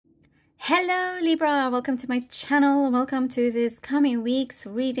Hello Libra, welcome to my channel. Welcome to this coming week's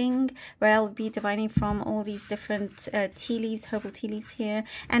reading where I'll be divining from all these different tea leaves, herbal tea leaves here,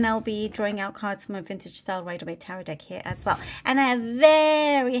 and I'll be drawing out cards from a vintage style Rider-Waite tarot deck here as well. And a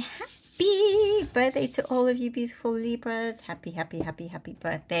very happy birthday to all of you beautiful Libras. Happy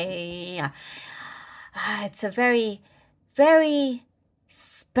birthday. It's a very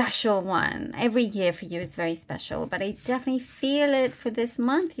special one. Every year for you is very special, but I definitely feel it for this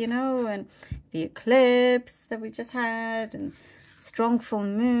month, you know, and the eclipse that we just had and strong full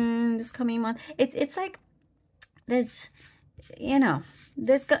moon this coming month. It's like there's, you know,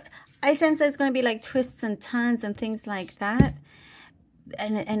 I sense there's going to be like twists and turns and things like that,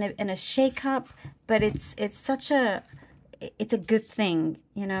 and a shake up, but it's a good thing,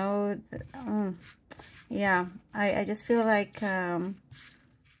 you know. Yeah, I just feel like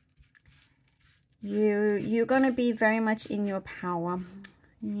you're gonna be very much in your power.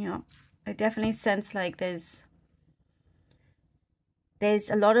 You know, I definitely sense like there's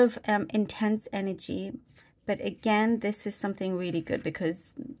a lot of intense energy, but again, this is something really good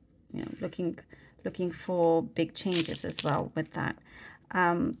because, you know, looking for big changes as well with that.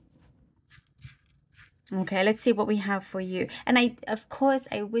 Okay, let's see what we have for you. And of course,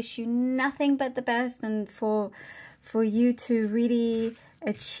 I wish you nothing but the best, and for you to really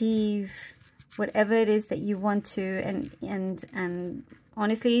achieve whatever it is that you want to, and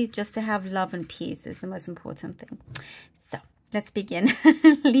honestly, just to have love and peace is the most important thing. So let's begin.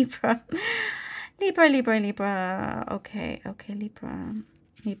 Libra. Okay,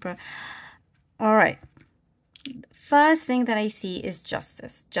 Libra. All right. First thing that I see is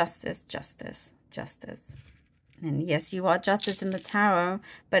justice. And yes, you are justice in the tarot,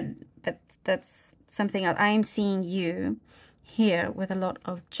 but that's something else. I am seeing you here with a lot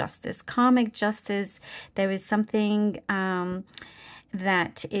of justice, karmic justice. There is something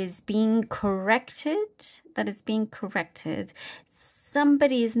that is being corrected.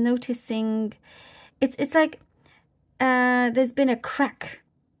 Somebody is noticing. It's like there's been a crack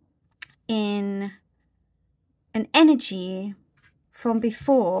in an energy from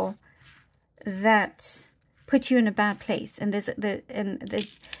before that put you in a bad place, and there's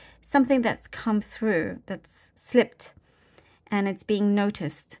something that's come through, that's slipped, and it's being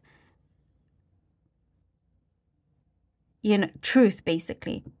noticed. You know, truth,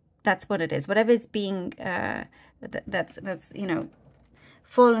 basically. That's what it is. Whatever is being that's you know,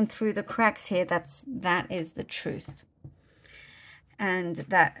 fallen through the cracks here, that is the truth. And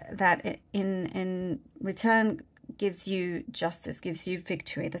that in return gives you justice, gives you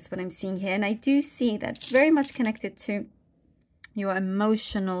victory. That's what I'm seeing here. And I do see that's very much connected to your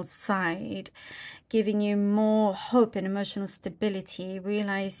emotional side, giving you more hope and emotional stability,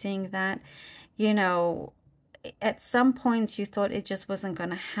 realizing that, you know, at some points you thought it just wasn't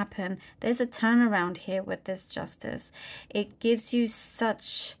going to happen. There's a turnaround here with this justice. It gives you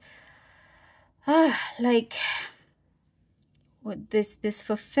such like this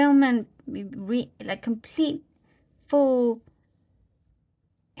fulfillment, like complete full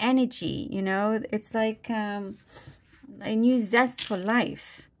energy, you know. It's like a new zest for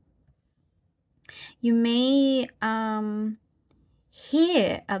life. You may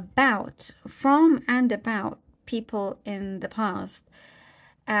hear about people in the past,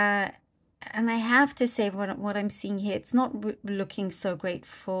 and I have to say what I'm seeing here, it's not looking so great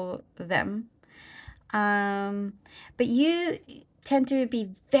for them. But you tend to be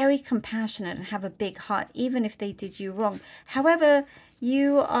very compassionate and have a big heart, even if they did you wrong. However,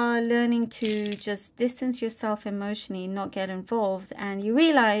 you are learning to just distance yourself emotionally, not get involved, and you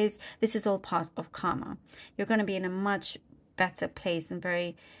realize this is all part of karma. You're going to be in a much better place and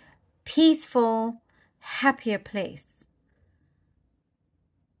very peaceful, happier place.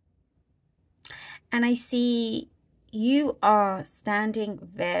 And I see you are standing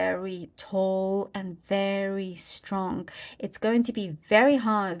very tall and very strong. It's going to be very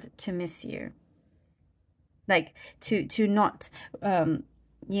hard to miss you. Like to not, you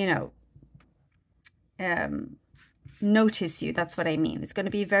know, notice you. That's what I mean. It's going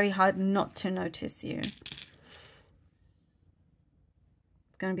to be very hard not to notice you.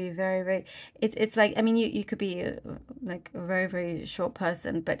 Going to be very it's like, I mean, you could be like a very short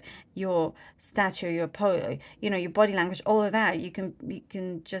person, but your stature, your you know, your body language, all of that, you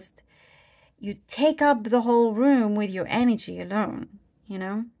can just, you take up the whole room with your energy alone, you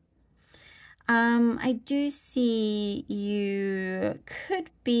know. I do see you could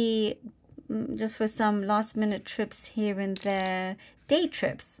be just for some last minute trips here and there, day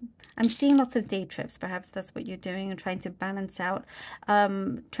trips. I'm seeing lots of day trips. Perhaps that's what you're doing and trying to balance out,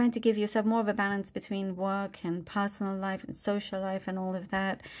 trying to give yourself more of a balance between work and personal life and social life and all of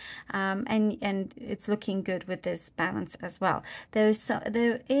that. And it's looking good with this balance as well. There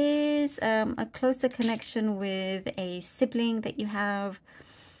is a closer connection with a sibling that you have.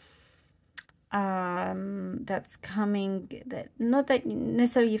 That's coming, that not that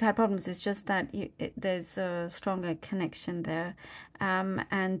necessarily you've had problems, it's just that there's a stronger connection there,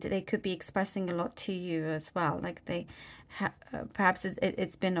 and they could be expressing a lot to you as well, like they perhaps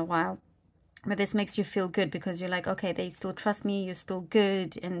it's been a while, but this makes you feel good because you're like, okay, they still trust me, you're still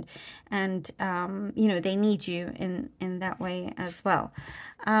good, and you know, they need you in that way as well.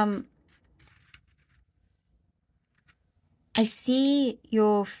 I see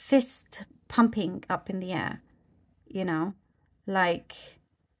your fist pumping up in the air, you know, like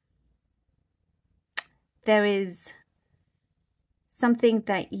there is something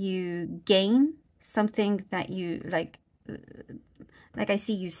that you gain, something that you like I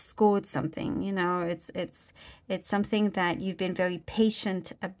see you scored something, you know, it's something that you've been very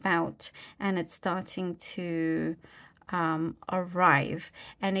patient about, and it's starting to arrive,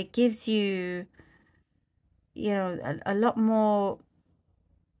 and it gives you, you know, a lot more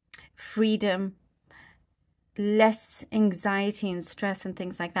freedom, less anxiety and stress and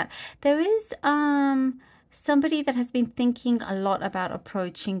things like that. There is somebody that has been thinking a lot about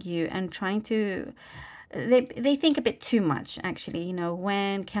approaching you and trying to, they think a bit too much, actually, you know,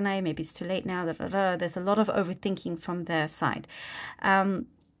 when can I, maybe it's too late now, there's a lot of overthinking from their side,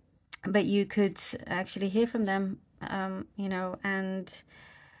 but you could actually hear from them, you know, and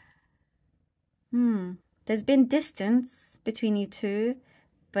there's been distance between you two,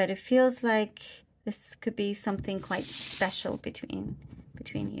 but it feels like this could be something quite special between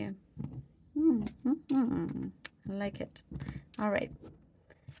you. I like it. All right.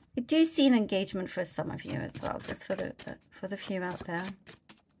 I do see an engagement for some of you as well, just for the few out there.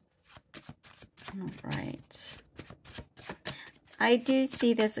 All right. I do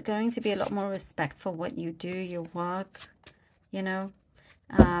see there's going to be a lot more respect for what you do, your work, you know.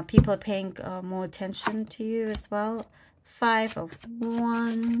 People are paying more attention to you as well. 5 of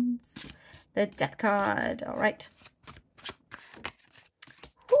Wands, the Death card. All right.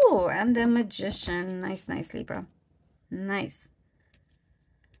 Ooh, and the Magician. Nice, nice, Libra. Nice.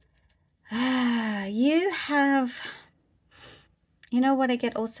 You have, you know what I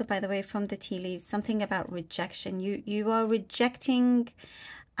get also, by the way, from the tea leaves, something about rejection. You are rejecting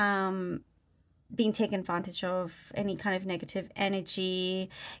being taken advantage of, any kind of negative energy.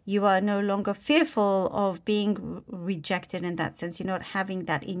 You are no longer fearful of being rejected in that sense. You're not having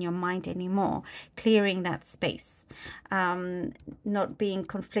that in your mind anymore, clearing that space, not being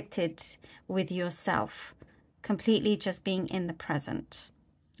conflicted with yourself, completely just being in the present.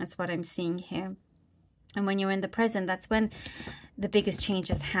 That's what I'm seeing here. And when you're in the present, that's when the biggest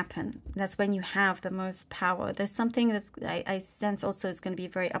changes happen. That's when you have the most power. There's something that's, I sense also is going to be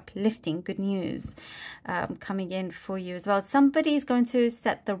very uplifting, good news coming in for you as well. Somebody is going to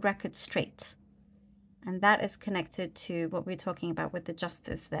set the record straight. And that is connected to what we're talking about with the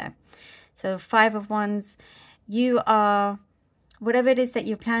Justice there. So 5 of Wands, you are, whatever it is that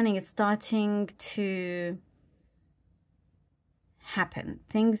you're planning is starting to happen.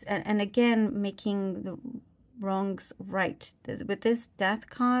 Things, and again, making the wrongs right. With this Death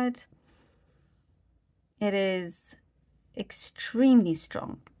card, it is extremely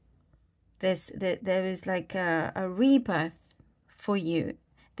strong. There is like a rebirth for you,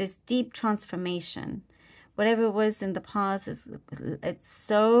 this deep transformation. Whatever it was in the past, it's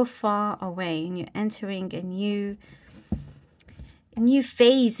so far away, and you're entering a new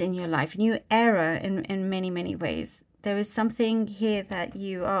phase in your life, a new era in many, many ways. There is something here that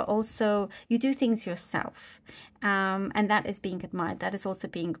you are also, you do things yourself, and that is being admired. That is also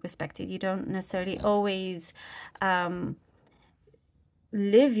being respected. You don't necessarily always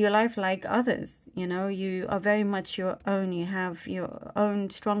live your life like others. You know, you are very much your own. You have your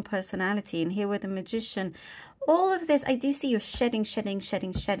own strong personality. And here with the Magician, all of this, I do see you're shedding.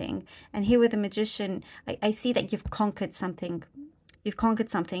 And here with the Magician, I see that you've conquered something. You've conquered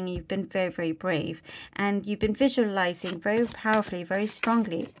something. You've been very, very brave. And you've been visualizing very powerfully, very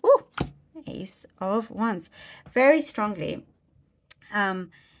strongly. Ooh, Ace of Wands. Very strongly.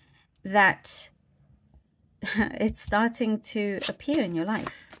 That it's starting to appear in your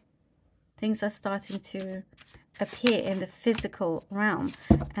life. Things are starting to appear in the physical realm.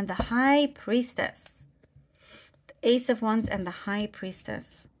 And the High Priestess. The Ace of Wands and the High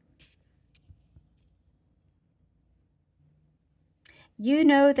Priestess. You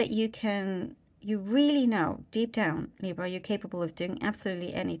know that you can, you really know deep down, Libra, you're capable of doing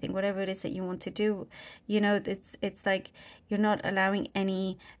absolutely anything, whatever it is that you want to do. You know, it's like you're not allowing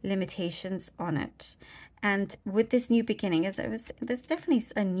any limitations on it. And with this new beginning, as I was, there's definitely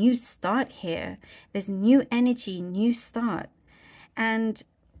a new start here. There's new energy, new start. And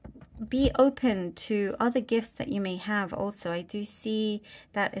be open to other gifts that you may have also. I do see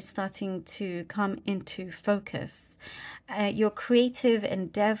that is starting to come into focus. Your creative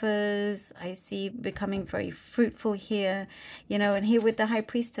endeavors, I see becoming very fruitful here. You know, and here with the High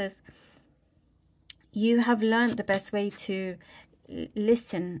Priestess, you have learned the best way to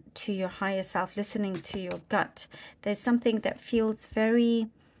listen to your higher self, listening to your gut. There's something that feels very,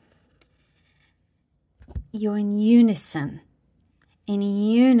 you're in unison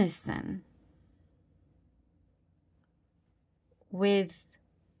with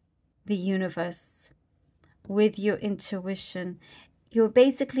the universe, with your intuition. You're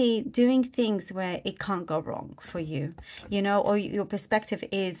basically doing things where it can't go wrong for you, you know, or your perspective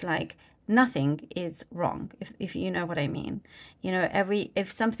is like nothing is wrong, if you know what I mean. You know,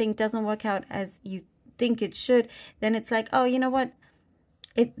 if something doesn't work out as you think it should, then it's like, oh, you know what,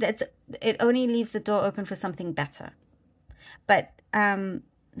 it only leaves the door open for something better. But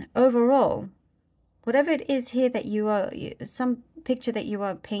overall, whatever it is here that you are, some picture that you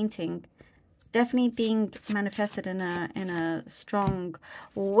are painting, it's definitely being manifested in a strong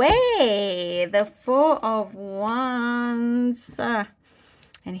way. The Four of Wands,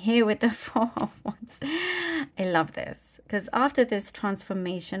 and here with the Four of Wands, I love this, because after this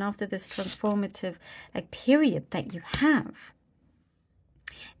transformation, after this transformative like period that you have,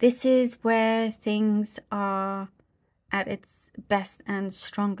 this is where things are at its best and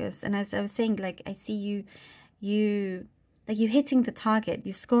strongest. And as I was saying, like, I see you hitting the target,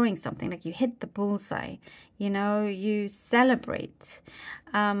 you scoring something, like you hit the bullseye, you know, you celebrate.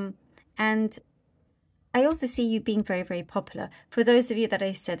 And I also see you being very, very popular. For those of you that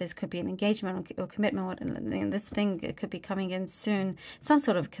I said this could be an engagement or commitment, and this thing, it could be coming in soon. Some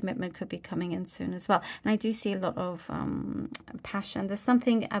sort of commitment could be coming in soon as well. And I do see a lot of passion. There's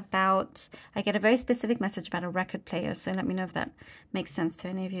something about, I get a very specific message about a record player, so let me know if that makes sense to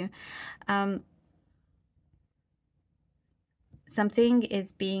any of you. Something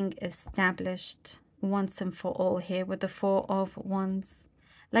is being established once and for all here with the Four of Wands.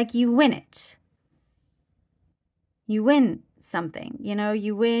 Like you win it. You win something, you know,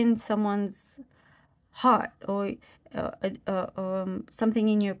 you win someone's heart, or something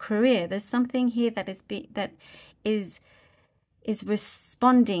in your career. There's something here that is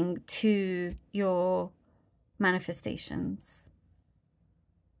responding to your manifestations.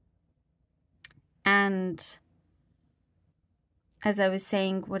 And as I was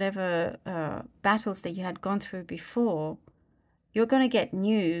saying, whatever battles that you had gone through before, you're going to get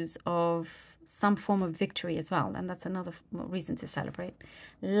news of some form of victory as well, and that's another reason to celebrate.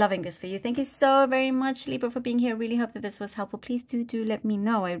 Loving this for you. Thank you so very much, Libra, for being here. Really hope that this was helpful. Please do let me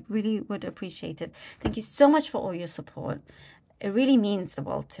know. I really would appreciate it. Thank you so much for all your support. It really means the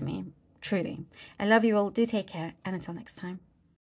world to me, truly. I love you all. Do take care, and until next time.